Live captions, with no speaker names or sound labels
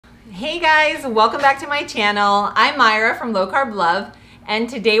Hey guys, welcome back to my channel. I'm Myra from Low Carb Love, and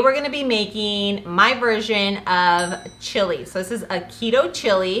today we're going to be making my version of chili. So this is a keto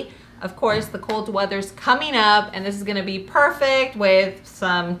chili. Of course, the cold weather's coming up, and this is going to be perfect with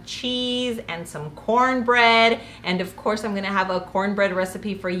some cheese and some cornbread. And of course, I'm going to have a cornbread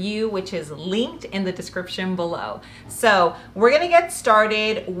recipe for you, which is linked in the description below. So we're going to get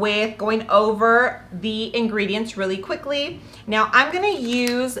started with going over the ingredients really quickly. Now, I'm going to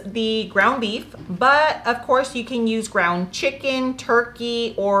use the ground beef, but of course, you can use ground chicken,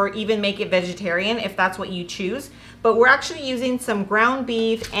 turkey, or even make it vegetarian if that's what you choose. But we're actually using some ground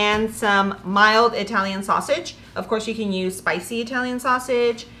beef and some mild Italian sausage. Of course, you can use spicy Italian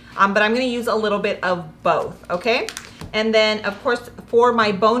sausage, but I'm gonna use a little bit of both, okay? And then, of course, for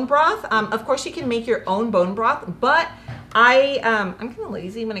my bone broth, of course, you can make your own bone broth, but I'm kind of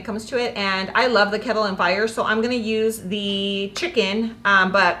lazy when it comes to it, and I love the kettle and fire, so I'm gonna use the chicken,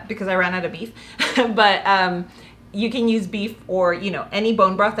 but because I ran out of beef, but you can use beef or, you know, any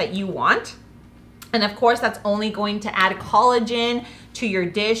bone broth that you want. And of course, that's only going to add collagen to your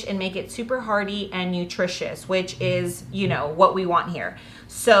dish and make it super hearty and nutritious, which is, you know, what we want here.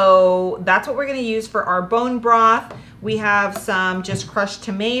 So that's what we're gonna use for our bone broth. We have some just crushed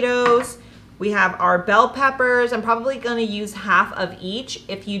tomatoes. We have our bell peppers. I'm probably gonna use half of each.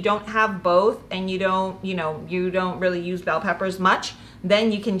 If you don't have both and you don't really use bell peppers much,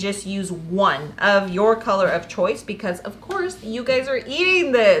 then you can just use one of your color of choice, because of course you guys are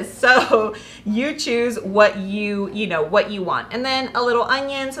eating this. So you choose what what you want. And then a little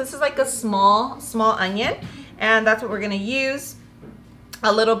onion. So this is like a small onion, and that's what we're gonna use.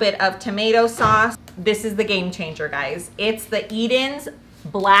 A little bit of tomato sauce. This is the game changer, guys. It's the Eden's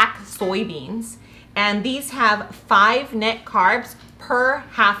black soybeans, and these have 5 net carbs per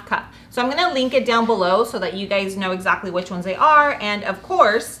half cup. So I'm gonna link it down below so that you guys know exactly which ones they are. And of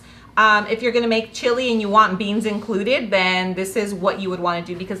course, if you're gonna make chili and you want beans included, then this is what you would wanna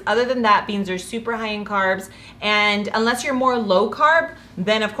do, because other than that, beans are super high in carbs. And unless you're more low carb,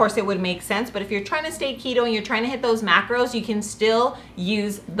 then of course it would make sense. But if you're trying to stay keto and you're trying to hit those macros, you can still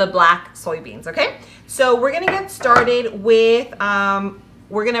use the black soybeans, okay? So we're gonna get started with,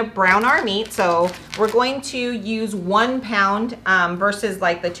 we're gonna brown our meat. So we're going to use 1 pound versus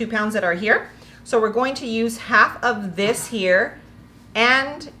like the 2 pounds that are here. So we're going to use half of this here,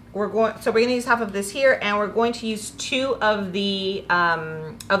 and we're gonna use half of this here, and we're going to use 2 of the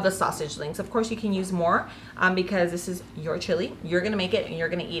sausage links. Of course, you can use more because this is your chili. You're gonna make it and you're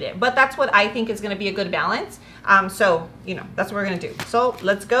gonna eat it. But that's what I think is gonna be a good balance. So, you know, that's what we're gonna do. So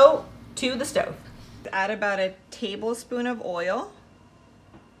let's go to the stove. Add about a tablespoon of oil,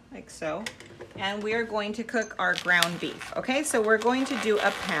 like so. And we're going to cook our ground beef, okay? So we're going to do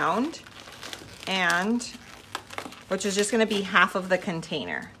 1 pound, and which is just gonna be half of the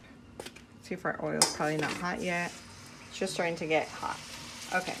container. Let's see if our oil is probably not hot yet. It's just starting to get hot.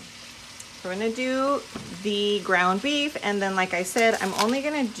 Okay, so we're gonna do the ground beef, and then like I said, I'm only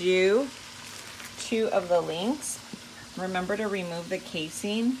gonna do 2 of the links. Remember to remove the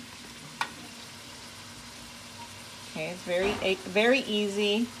casing. Okay, it's very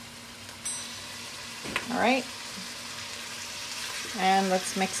easy. All right, and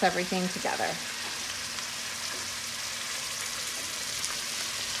let's mix everything together.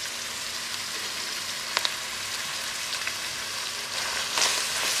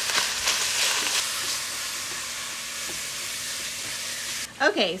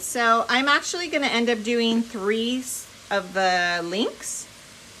 Okay, so I'm actually going to end up doing 3 of the links,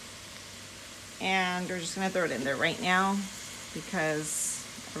 and we're just going to throw it in there right now because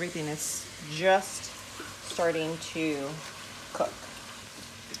everything is just starting to cook.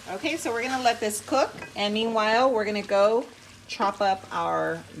 Okay, so we're gonna let this cook, and meanwhile we're gonna go chop up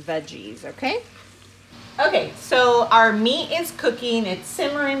our veggies, okay? Okay, so our meat is cooking. It's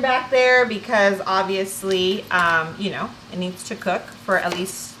simmering back there because obviously, you know, it needs to cook for at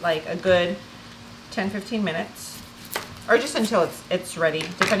least like a good 10-15 minutes, or just until it's ready,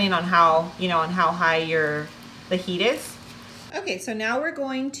 depending on how, you know, on how high the heat is. Okay, so now we're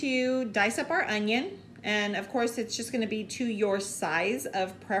going to dice up our onion, and of course it's just going to be to your size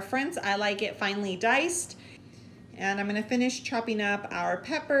of preference. I like it finely diced, and I'm going to finish chopping up our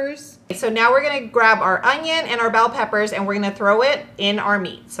peppers. So now we're going to grab our onion and our bell peppers, and we're going to throw it in our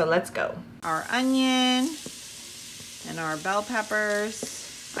meat. So let's go. Our onion and our bell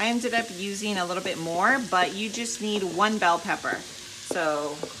peppers. I ended up using a little bit more, but you just need 1 bell pepper.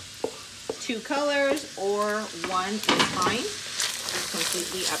 So 2 colors or 1 is fine. It's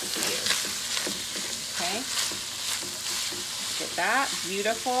completely up to you. Okay. Look at that.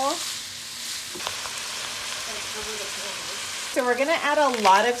 Beautiful. So we're gonna add a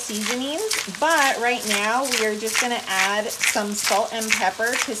lot of seasonings, but right now we are just gonna add some salt and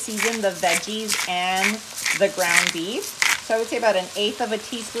pepper to season the veggies and the ground beef. So I would say about 1/8 of a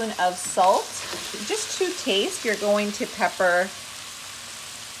teaspoon of salt. Just to taste, you're going to pepper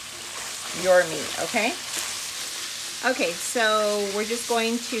your meat, okay? Okay, so we're just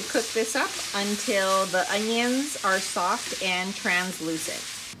going to cook this up until the onions are soft and translucent.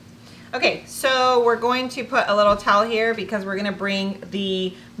 Okay, so we're going to put a little towel here because we're gonna bring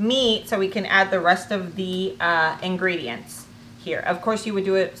the meat so we can add the rest of the ingredients here. Of course you would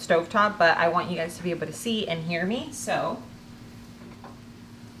do it stovetop, but I want you guys to be able to see and hear me, so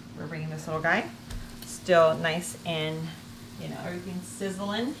we're bringing this little guy. Still nice and, you know, everything's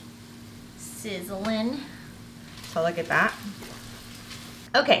sizzling. So look at that.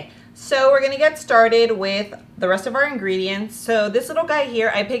 Okay, so we're gonna get started with the rest of our ingredients. So this little guy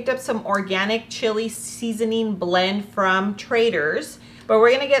here, I picked up some organic chili seasoning blend from Trader's, but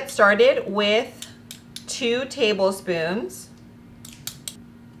we're gonna get started with 2 tablespoons.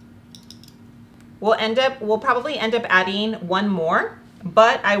 We'll probably end up adding 1 more,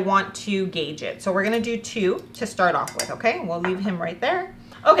 but I want to gauge it. So we're gonna do 2 to start off with, okay? We'll leave him right there.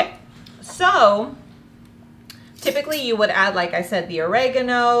 Okay, so typically you would add, like I said, the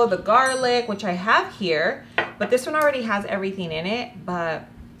oregano, the garlic, which I have here, but this one already has everything in it, but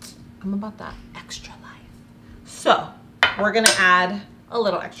I'm about that extra life. So we're gonna add a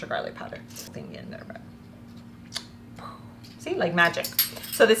little extra garlic powder. Thing in there, but see, like magic.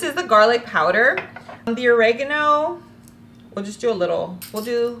 So this is the garlic powder. The oregano, we'll just do a little, we'll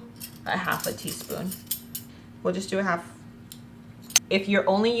do a 1/2 teaspoon. We'll just do a 1/2. If you're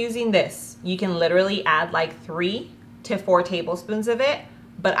only using this, you can literally add like 3 to 4 tablespoons of it,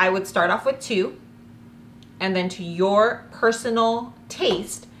 but I would start off with 2, and then to your personal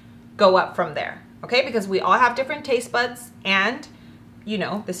taste, go up from there, okay? Because we all have different taste buds, and you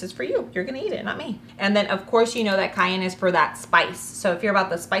know, this is for you. You're gonna eat it, not me. And then of course, you know that cayenne is for that spice. So if you're about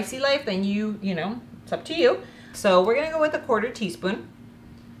the spicy life, then you know, it's up to you. So we're gonna go with a 1/4 teaspoon.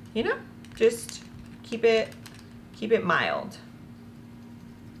 You know, just keep it mild.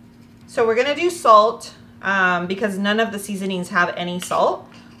 So we're gonna do salt because none of the seasonings have any salt.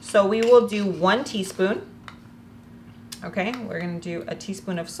 So we will do 1 teaspoon. Okay, we're gonna do a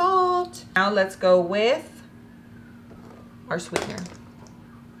teaspoon of salt. Now let's go with our sweetener.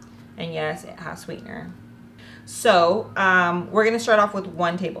 And yes, it has sweetener. So we're gonna start off with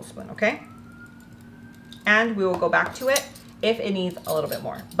 1 tablespoon, okay? And we will go back to it if it needs a little bit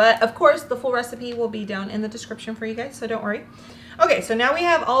more. But of course, the full recipe will be down in the description for you guys, so don't worry. Okay, so now we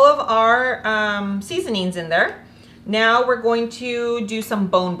have all of our seasonings in there. Now we're going to do some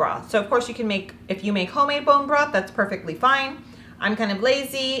bone broth. So of course you can make, if you make homemade bone broth, that's perfectly fine. I'm kind of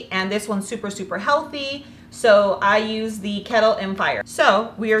lazy and this one's super, super healthy. So I use the kettle and fire.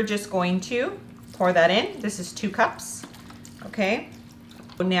 So we are just going to pour that in. This is 2 cups, okay?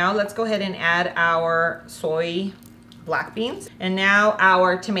 Now let's go ahead and add our soy black beans and now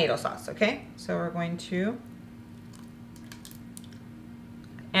our tomato sauce, okay? So we're going to,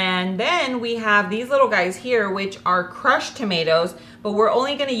 and then we have these little guys here, which are crushed tomatoes, but we're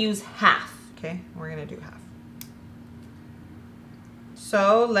only gonna use 1/2, okay? We're gonna do 1/2.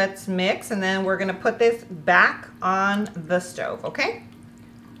 So let's mix, and then we're gonna put this back on the stove, okay?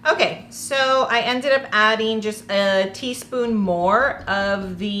 Okay, so I ended up adding just a teaspoon more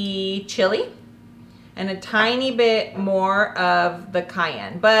of the chili and a tiny bit more of the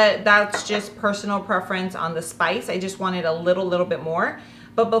cayenne, but that's just personal preference on the spice. I just wanted a little bit more.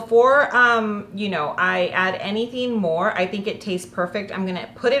 But before, you know, I add anything more, I think it tastes perfect. I'm gonna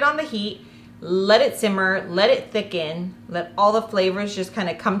put it on the heat, let it simmer, let it thicken, let all the flavors just kind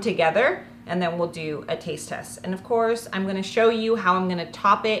of come together, and then we'll do a taste test. And of course, I'm gonna show you how I'm gonna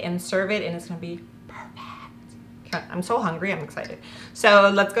top it and serve it, and it's gonna be perfect. I'm so hungry, I'm excited. So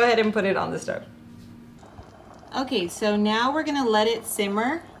let's go ahead and put it on the stove. Okay, so now we're gonna let it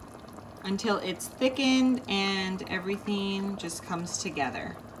simmer until it's thickened and everything just comes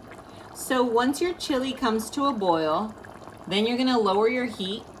together. So once your chili comes to a boil, then you're gonna lower your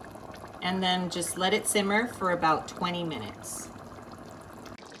heat and then just let it simmer for about 20 minutes.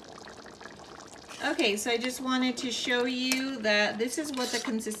 Okay, so I just wanted to show you that this is what the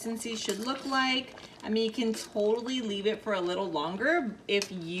consistency should look like. I mean, you can totally leave it for a little longer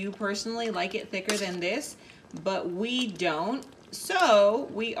if you personally like it thicker than this, but we don't. So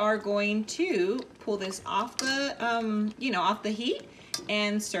we are going to pull this off the, you know, off the heat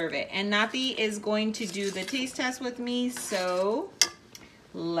and serve it. And Nathi is going to do the taste test with me, so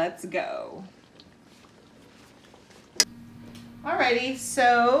let's go. Alrighty,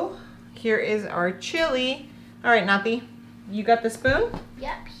 so here is our chili. All right, Nathi, You got the spoon?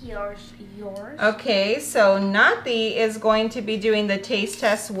 Yep, here's yours. Okay, so Nati is going to be doing the taste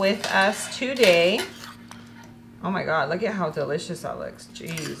test with us today. Oh my God, look at how delicious that looks.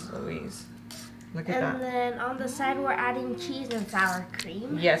 Jeez Louise. Look at that. And then on the side, we're adding cheese and sour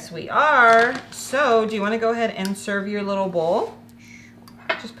cream. Yes, we are. So, do you want to go ahead and serve your little bowl?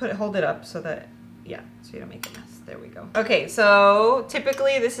 Just hold it up so that, yeah, so you don't make a mess. There we go. Okay, so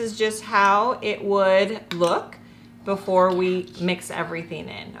typically this is just how it would look before we mix everything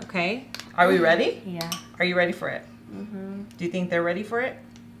in, okay? Are we ready? Yeah. Are you ready for it? Mm-hmm. Do you think they're ready for it?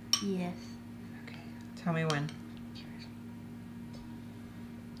 Yes. Okay, tell me when.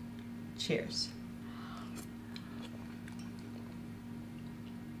 Cheers.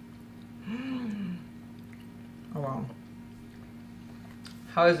 Oh wow.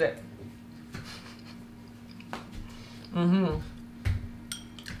 How is it?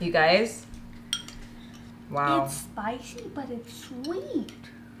 You guys? Wow. It's spicy, but it's sweet.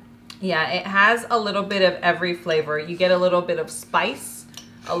 Yeah, it has a little bit of every flavor. You get a little bit of spice,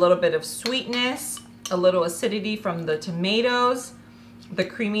 a little bit of sweetness, a little acidity from the tomatoes, the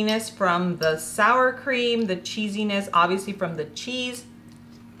creaminess from the sour cream, the cheesiness obviously from the cheese.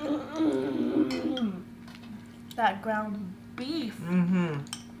 That ground beef.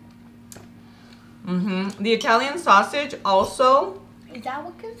 The Italian sausage also Is that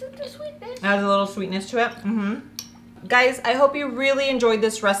what gives it the sweetness? adds a little sweetness to it. Guys, I hope you really enjoyed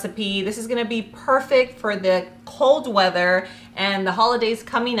this recipe. This is gonna be perfect for the cold weather and the holidays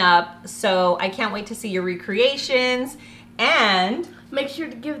coming up. So I can't wait to see your recreations. And make sure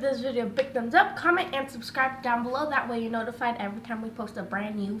to give this video a big thumbs up, comment, and subscribe down below. That way you're notified every time we post a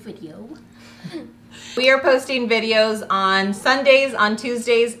brand new video. we are posting videos on Sundays, on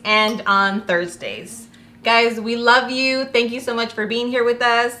Tuesdays, and on Thursdays. Guys, we love you. Thank you so much for being here with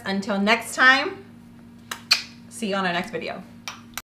us. Until next time, see you on our next video.